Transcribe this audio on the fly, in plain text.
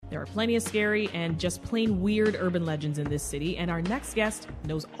There are plenty of scary and just plain weird urban legends in this city, and our next guest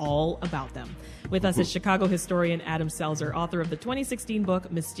knows all about them. With us is Chicago historian Adam Selzer, author of the 2016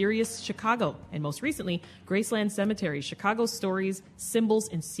 book Mysterious Chicago, and most recently, Graceland Cemetery, Chicago's Stories, Symbols,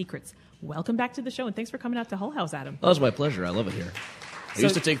 and Secrets. Welcome back to the show, and thanks for coming out to Hull House, Adam. Oh, it's my pleasure. I love it here. I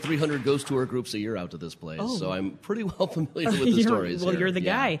used to take 300 ghost tour groups a year out to this place, so I'm pretty well familiar with the stories. Well, here. you're the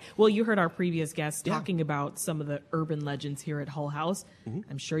guy. Well, you heard our previous guest talking about some of the urban legends here at Hull House.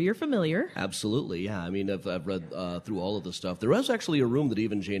 I'm sure you're familiar. Absolutely, yeah. I mean, I've read through all of the stuff. There was actually a room that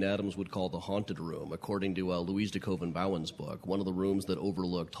even Jane Addams would call the haunted room, according to Louise de Koven-Bowen's book. One of the rooms that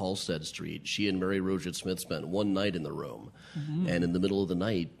overlooked Halstead Street. She and Mary Roget Smith spent one night in the room, and in the middle of the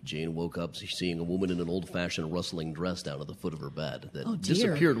night, Jane woke up seeing a woman in an old-fashioned rustling dress down at the foot of her bed that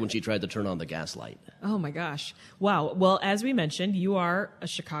disappeared when she tried to turn on the gas light. Oh, my gosh. Wow. Well, as we mentioned, you are a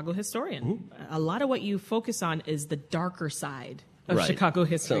Chicago historian. A lot of what you focus on is the darker side of Chicago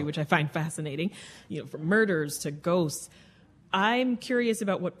history, which I find fascinating, from murders to ghosts. I'm curious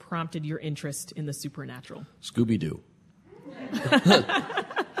about what prompted your interest in the supernatural. Scooby-Doo.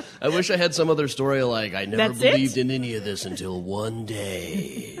 I wish I had some other story like, I never believed in any of this until one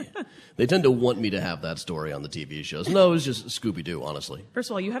day. They tend to want me to have that story on the TV shows. No, it was just Scooby-Doo, honestly. First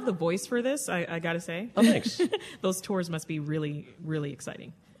of all, you have the voice for this, I got to say. Oh, thanks. Those tours must be really, really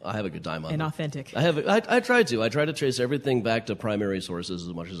exciting. I have a good time on and it. Authentic. I try to. I try to trace everything back to primary sources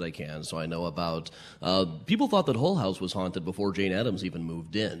as much as I can. So I know about people thought that Hull House was haunted before Jane Addams even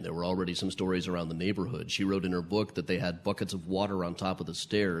moved in. There were already some stories around the neighborhood. She wrote in her book that they had buckets of water on top of the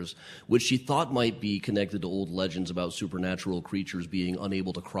stairs, which she thought might be connected to old legends about supernatural creatures being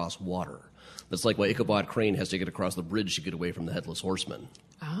unable to cross water. That's like why Ichabod Crane has to get across the bridge to get away from the Headless Horseman.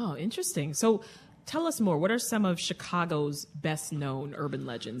 Oh, interesting. So tell us more. What are some of Chicago's best-known urban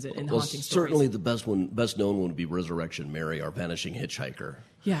legends and haunting stories? Certainly the best known one would be Resurrection Mary, our vanishing hitchhiker.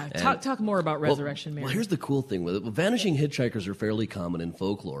 Yeah, talk more about Resurrection Mary. Well, here's the cool thing with it. Vanishing hitchhikers are fairly common in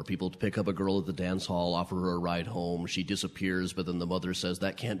folklore. People pick up a girl at the dance hall, offer her a ride home. She disappears, but then the mother says,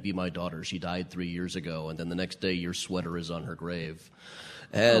 that can't be my daughter. She died 3 years ago. And then the next day, your sweater is on her grave.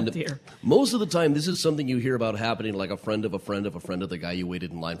 And most of the time, this is something you hear about happening like a friend of a friend of a friend of the guy you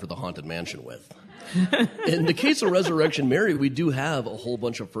waited in line for the haunted mansion with. In the case of Resurrection Mary, we do have a whole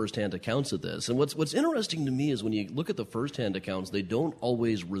bunch of first-hand accounts of this. And what's interesting to me is when you look at the first-hand accounts, they don't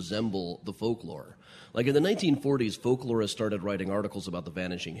always resemble the folklore. Like in the 1940s, folklorists started writing articles about the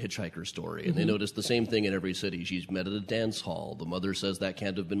vanishing hitchhiker story, and they noticed the same thing in every city. She's met at a dance hall. The mother says, that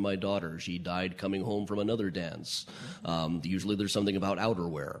can't have been my daughter. She died coming home from another dance. Usually there's something about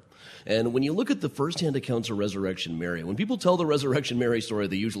outerwear. And when you look at the first-hand accounts of Resurrection Mary, when people tell the Resurrection Mary story,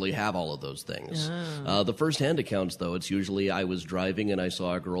 they usually have all of those things. The first-hand accounts, though, it's usually I was driving and I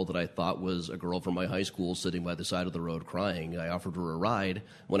saw a girl that I thought was a girl from my high school sitting by the side of the road crying. I offered her a ride.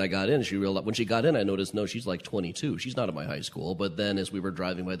 When I got in, when she got in, I noticed, no, she's like 22. She's not at my high school. But then as we were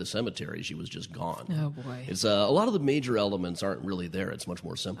driving by the cemetery, she was just gone. Oh, boy. It's a lot of the major elements aren't really there. It's much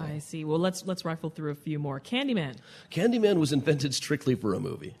more simple. I see. Well, let's rifle through a few more. Candyman. Candyman was invented strictly for a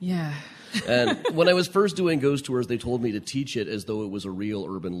movie. Yeah. And when I was first doing ghost tours, they told me to teach it as though it was a real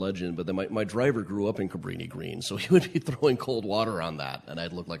urban legend. But then my driver grew up in Cabrini Green, so he would be throwing cold water on that, and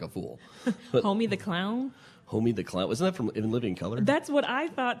I'd look like a fool. But, Homie the Clown? Homie the Clown. Wasn't that from In Living Color? That's what I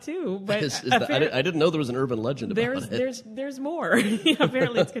thought, too. But I didn't know there was an urban legend about it. There's more.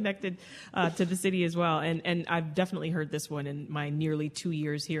 Apparently it's connected to the city as well. And I've definitely heard this one in my nearly 2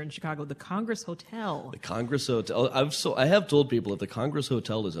 years here in Chicago, the Congress Hotel. The Congress Hotel. I have told people if the Congress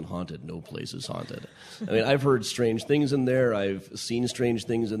Hotel isn't haunted, no place is haunted. I mean, I've heard strange things in there. I've seen strange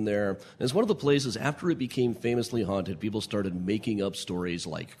things in there. And it's one of the places, after it became famously haunted, people started making up stories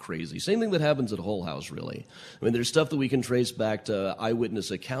like crazy. Same thing that happens at Hull House, really. I mean, there's stuff that we can trace back to eyewitness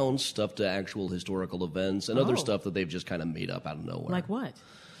accounts, stuff to actual historical events, and other stuff that they've just kind of made up out of nowhere. Like what?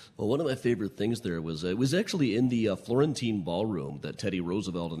 Well, one of my favorite things there was it was actually in the Florentine Ballroom that Teddy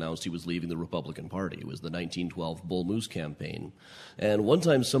Roosevelt announced he was leaving the Republican Party. It was the 1912 Bull Moose campaign. And one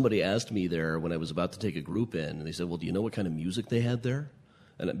time somebody asked me there when I was about to take a group in, and they said, well, do you know what kind of music they had there?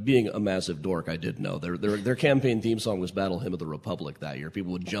 And being a massive dork, I did know. Their campaign theme song was Battle Hymn of the Republic that year.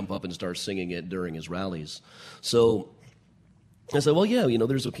 People would jump up and start singing it during his rallies. So I said, well, yeah,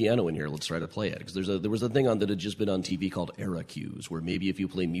 there's a piano in here. Let's try to play it. Because there was a thing on that had just been on TV called Era Cues, where maybe if you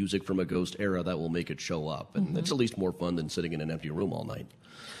play music from a ghost era, that will make it show up. And it's at least more fun than sitting in an empty room all night.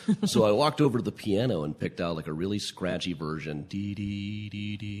 So I walked over to the piano and picked out like a really scratchy version.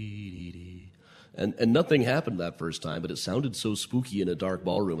 Dee-dee-dee-dee-dee-dee. And nothing happened that first time, but it sounded so spooky in a dark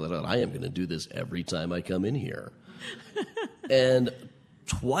ballroom that I thought, I am going to do this every time I come in here. And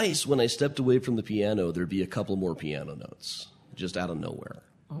twice when I stepped away from the piano, there'd be a couple more piano notes, just out of nowhere.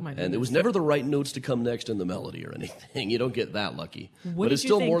 Oh my goodness. And it was never the right notes to come next in the melody or anything. You don't get that lucky. What but it's did you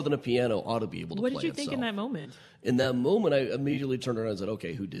still think? more than a piano ought to be able to play What did you think in itself. that moment? In that moment, I immediately turned around and said,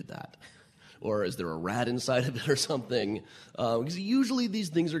 okay, who did that? Or is there a rat inside of it or something? Because usually these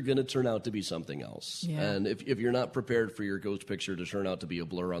things are going to turn out to be something else. Yeah. And if you're not prepared for your ghost picture to turn out to be a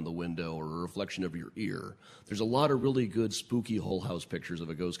blur on the window or a reflection of your ear, there's a lot of really good spooky whole house pictures of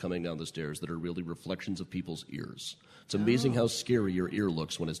a ghost coming down the stairs that are really reflections of people's ears. It's amazing how scary your ear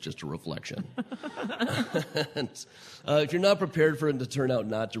looks when it's just a reflection. And, if you're not prepared for it to turn out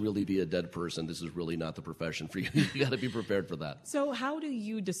not to really be a dead person, this is really not the profession for you. You got to be prepared for that. So how do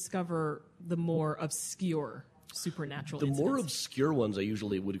you discover the more obscure supernatural The more incidents? obscure ones I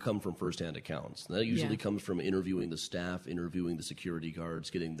usually would come from firsthand accounts. That usually Yeah. comes from interviewing the staff, interviewing the security guards,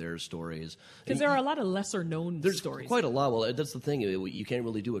 getting their stories. Because there are a lot of lesser-known There's stories. quite a lot. Well, that's the thing. You can't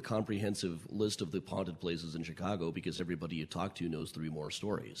really do a comprehensive list of the haunted places in Chicago because everybody you talk to knows 3 more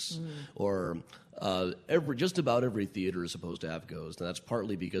stories. Or just about every theater is supposed to have ghosts, and that's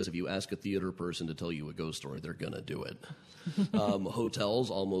partly because if you ask a theater person to tell you a ghost story, they're going to do it.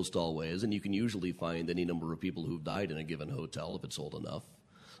 Hotels, almost always, and you can usually find any number of people who've died in a given hotel if it's old enough.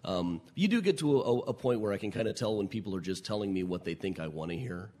 You do get to a point where I can kind of tell when people are just telling me what they think I want to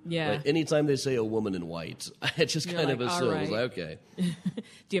hear. Yeah. Like, anytime they say a woman in white, I just You're kind of like, all assume, right. it's like, okay.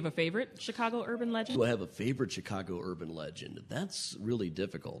 Do you have a favorite Chicago urban legend? Do I have a favorite Chicago urban legend? That's really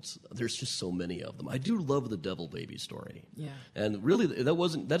difficult. There's just so many of them. I do love the Devil Baby story. Yeah. And really,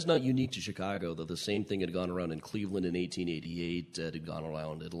 that's not unique to Chicago, though. The same thing had gone around in Cleveland in 1888. It had gone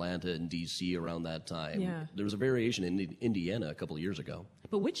around Atlanta and D.C. around that time. Yeah. There was a variation in Indiana a couple of years ago.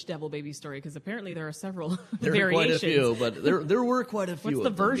 But which Devil Baby story? Because apparently there are several There are variations. quite a few, but there were quite a few What's the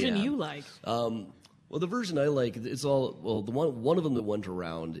of them, version yeah. you like? Well, the version I like, it's all, well, the one of them that went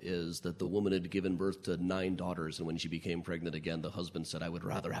around is that the woman had given birth to 9 daughters, and when she became pregnant again, the husband said, I would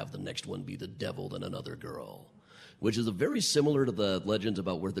rather have the next one be the devil than another girl, which is very similar to the legends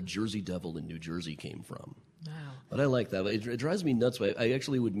about where the Jersey Devil in New Jersey came from. Wow. But I like that. It drives me nuts. I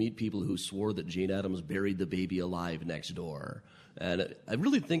actually would meet people who swore that Jane Addams buried the baby alive next door. And I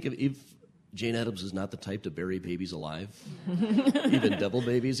really think if Jane Addams is not the type to bury babies alive, even devil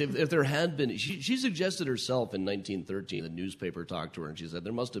babies. If there had been, she suggested herself in 1913, the newspaper talked to her, and she said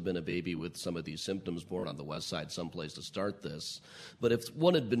there must have been a baby with some of these symptoms born on the west side someplace to start this. But if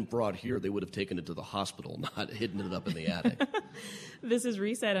one had been brought here, they would have taken it to the hospital, not hidden it up in the attic. This is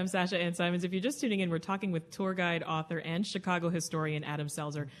Reset. I'm Sasha Ann Simons. If you're just tuning in, we're talking with tour guide, author, and Chicago historian Adam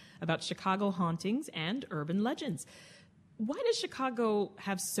Selzer about Chicago hauntings and urban legends. Why does Chicago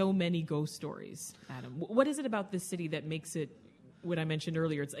have so many ghost stories, Adam? What is it about this city that makes it, what I mentioned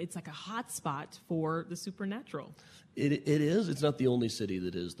earlier, it's like a hot spot for the supernatural? It is. It's not the only city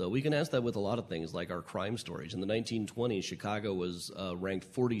that is, though. We can ask that with a lot of things, like our crime stories. In the 1920s, Chicago was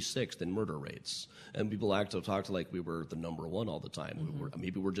ranked 46th in murder rates. And people talked like we were the number 1 all the time. Mm-hmm.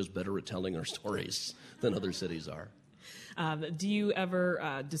 Maybe we're just better at telling our stories than other cities are. Do you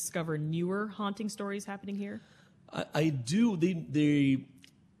ever discover newer haunting stories happening here? I do.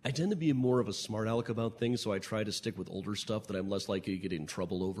 I tend to be more of a smart aleck about things, so I try to stick with older stuff that I'm less likely to get in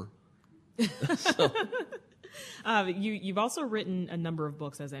trouble over. You've also written a number of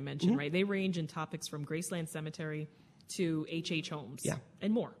books, as I mentioned, right? They range in topics from Graceland Cemetery to H.H. Holmes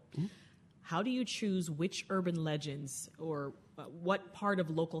and more. How do you choose which urban legends or what part of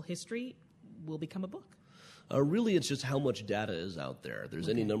local history will become a book? Really, it's just how much data is out there. There's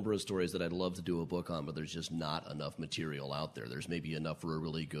any number of stories that I'd love to do a book on, but there's just not enough material out there. There's maybe enough for a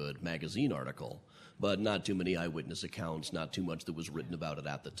really good magazine article, but not too many eyewitness accounts, not too much that was written about it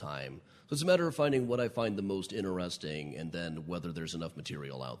at the time. So it's a matter of finding what I find the most interesting and then whether there's enough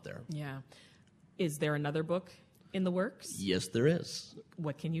material out there. Yeah. Is there another book in the works? Yes, there is.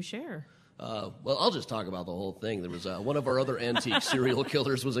 What can you share? Well, I'll just talk about the whole thing. There was one of our other antique serial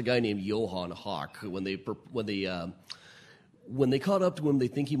killers was a guy named Johann Hawk. When they caught up to him, they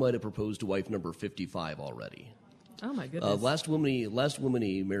think he might have proposed to wife number 55 already. Oh my goodness! Last woman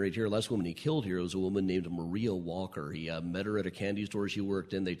he married here, last woman he killed here was a woman named Maria Walker. He met her at a candy store she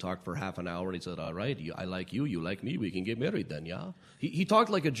worked in. They talked for half an hour, and he said, "All right, I like you, you like me. We can get married then, yeah." He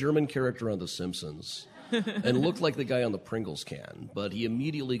talked like a German character on The Simpsons. And looked like the guy on the Pringles can. But he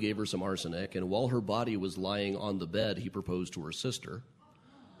immediately gave her some arsenic, and while her body was lying on the bed, he proposed to her sister.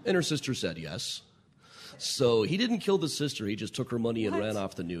 And her sister said yes. So he didn't kill the sister. He just took her money and ran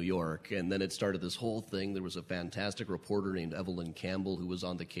off to New York. And then it started this whole thing. There was a fantastic reporter named Evelyn Campbell who was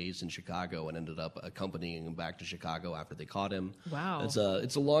on the case in Chicago and ended up accompanying him back to Chicago after they caught him. Wow.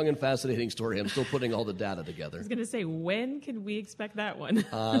 It's a long and fascinating story. I'm still putting all the data together. I was going to say, when can we expect that one?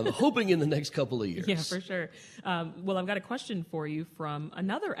 Hoping in the next couple of years. Yeah, for sure. Well, I've got a question for you from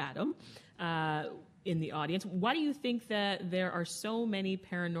another Adam in the audience. Why do you think that there are so many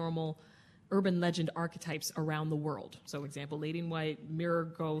paranormal urban legend archetypes around the world? So, example, Lady in White, mirror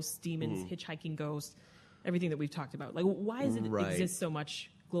ghosts, demons, hitchhiking ghosts, everything that we've talked about. Like, why does it exist so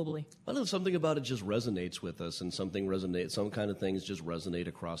much globally? I don't know, something about it just resonates with us, and some kind of things just resonate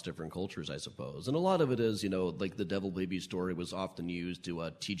across different cultures, I suppose. And a lot of it is, like the Devil Baby story was often used to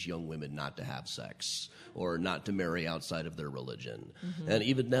teach young women not to have sex or not to marry outside of their religion. And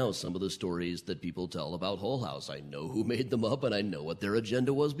even now, some of the stories that people tell about Hull House, I know who made them up and I know what their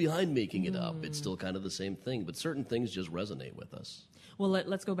agenda was behind making it up. It's still kind of the same thing, but certain things just resonate with us. Well,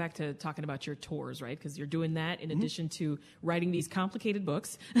 let's go back to talking about your tours, right? Because you're doing that in addition to writing these complicated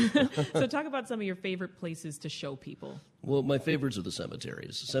books. So talk about some of your favorite places to show people. Well, my favorites are the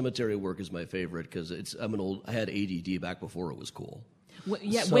cemeteries. Cemetery work is my favorite because I had ADD back before it was cool. When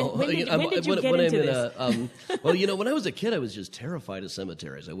did you get into this? Well, when I was a kid, I was just terrified of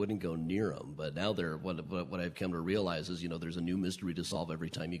cemeteries. I wouldn't go near them. But now what I've come to realize is, there's a new mystery to solve every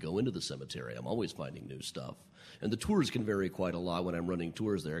time you go into the cemetery. I'm always finding new stuff. And the tours can vary quite a lot when I'm running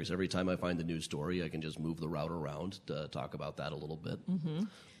tours there, because every time I find a new story, I can just move the route around to talk about that a little bit.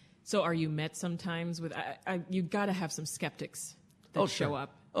 So are you met sometimes with, you got to have some skeptics that show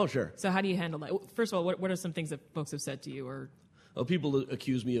up. Oh, sure. So how do you handle that? First of all, what are some things that folks have said to you? Or people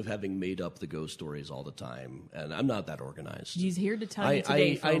accuse me of having made up the ghost stories all the time, and I'm not that organized. He's here to tell you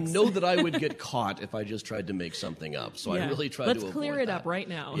today, folks. I know that I would get caught if I just tried to make something up, so I really try to avoid that. Let's clear it up right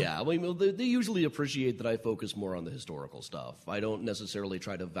now. Yeah, they usually appreciate that I focus more on the historical stuff. I don't necessarily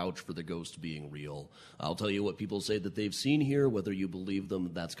try to vouch for the ghost being real. I'll tell you what people say that they've seen here. Whether you believe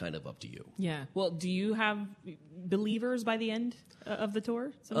them, that's kind of up to you. Yeah. Well, do you have believers by the end of the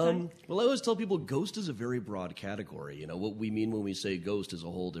tour sometimes? Well, I always tell people ghost is a very broad category. What we mean when we say ghost is a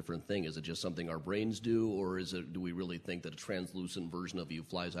whole different thing. Is it just something our brains do, or do we really think that a translucent version of you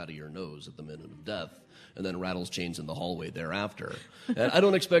flies out of your nose at the minute of death and then rattles chains in the hallway thereafter? And I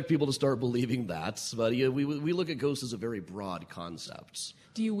don't expect people to start believing that, but we look at ghosts as a very broad concept.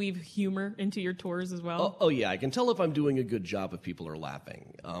 Do you weave humor into your tours as well? Oh yeah, I can tell if I'm doing a good job if people are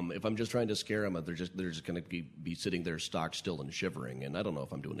laughing. If I'm just trying to scare them, they're just going to be sitting there stock still and shivering, and I don't know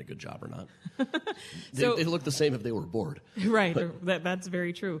if I'm doing a good job or not. They look the same if they were bored. Right, that's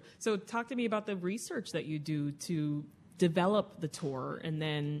very true. So talk to me about the research that you do to develop the tour and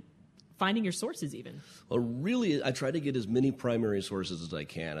then finding your sources even. Well, really, I try to get as many primary sources as I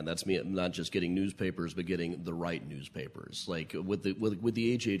can, and that's me not just getting newspapers, but getting the right newspapers. Like with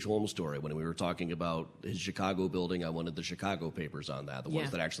the H.H. Holmes story, when we were talking about his Chicago building, I wanted the Chicago papers on that, the ones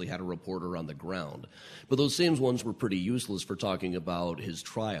that actually had a reporter on the ground. But those same ones were pretty useless for talking about his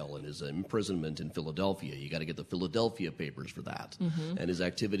trial and his imprisonment in Philadelphia. You got to get the Philadelphia papers for that. And his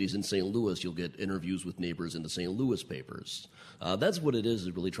activities in St. Louis, you'll get interviews with neighbors in the St. Louis papers. That's what it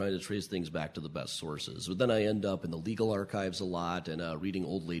is really trying to trace things back to the best sources. But then I end up in the legal archives a lot and reading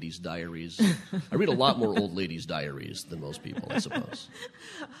old ladies' diaries. I read a lot more old ladies' diaries than most people, I suppose.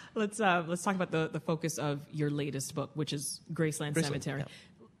 Let's talk about the focus of your latest book, which is Graceland Cemetery.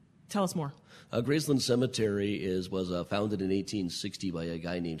 Yeah. Tell us more. Graceland Cemetery was founded in 1860 by a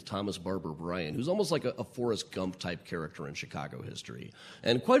guy named Thomas Barber Bryan, who's almost like a Forrest Gump type character in Chicago history.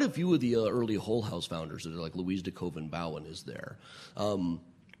 And quite a few of the early Hull House founders, that are like Louise de Koven Bowen is there.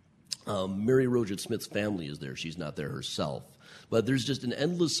 Mary Roget Smith's family is there. She's not there herself. But there's just an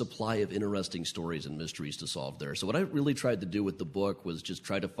endless supply of interesting stories and mysteries to solve there. So what I really tried to do with the book was just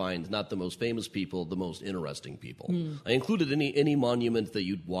try to find not the most famous people, the most interesting people. I included any monument that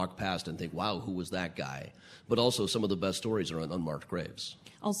you'd walk past and think, wow, who was that guy? But also some of the best stories are on unmarked graves.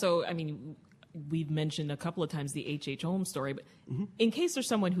 Also, we've mentioned a couple of times the H.H. Holmes story, but in case there's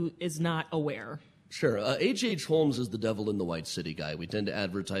someone who is not aware. Sure. H.H. Holmes is the devil in the White City guy. We tend to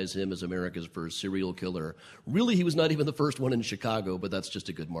advertise him as America's first serial killer. Really, he was not even the first one in Chicago, but that's just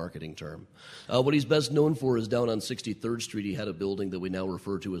a good marketing term. What he's best known for is down on 63rd Street, he had a building that we now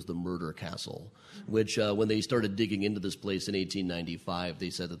refer to as the Murder Castle, which when they started digging into this place in 1895, they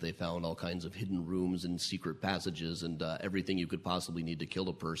said that they found all kinds of hidden rooms and secret passages and everything you could possibly need to kill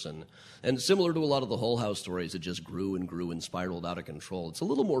a person. And similar to a lot of the Hull House stories, it just grew and grew and spiraled out of control. It's a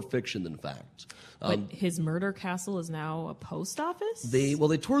little more fiction than fact. But his murder castle is now a post office? They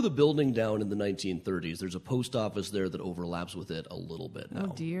tore the building down in the 1930s. There's a post office there that overlaps with it a little bit now.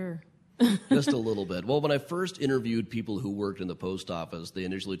 Oh, dear. Just a little bit. Well, when I first interviewed people who worked in the post office, they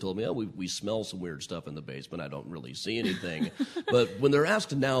initially told me, we smell some weird stuff in the basement. I don't really see anything. But when they're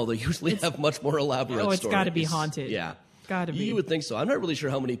asked now, they usually have much more elaborate stories. It's got to be haunted. Yeah. Got to be. You would think so. I'm not really sure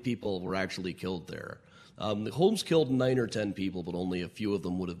how many people were actually killed there. Holmes killed 9 or 10 people, but only a few of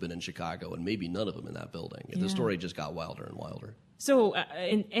them would have been in Chicago, and maybe none of them in that building. The story just got wilder and wilder. So,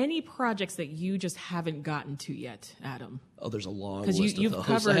 in any projects that you just haven't gotten to yet, Adam? Oh, there's a long list of you've those.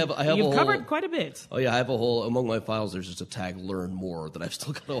 You've covered quite a bit. Oh, yeah, I have a whole, among my files, there's just a tag, Learn More, that I've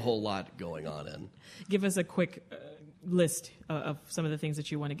still got a whole lot going on in. Give us a quick list of some of the things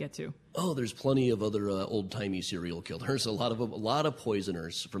that you want to get to. Oh, there's plenty of other old-timey serial killers. A lot of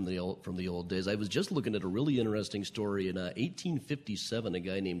poisoners from the old days. I was just looking at a really interesting story. In 1857, a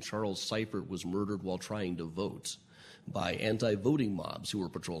guy named Charles Seifert was murdered while trying to vote by anti-voting mobs who were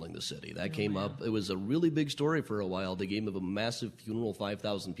patrolling the city. That came up. It was a really big story for a while. They gave him a massive funeral,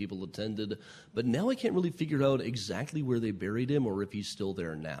 5,000 people attended. But now I can't really figure out exactly where they buried him or if he's still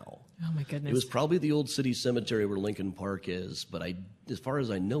there now. Oh, my goodness. It was probably the old city cemetery where Lincoln Park is, but as far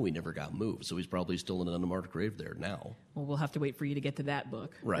as I know, he never got moved, so he's probably still in an unmarked grave there now. Well, we'll have to wait for you to get to that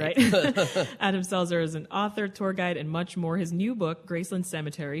book. Right? Adam Selzer is an author, tour guide, and much more. His new book, Graceland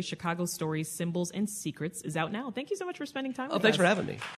Cemetery, Chicago Stories, Symbols, and Secrets, is out now. Thank you so much for spending time with us. Thanks for having me.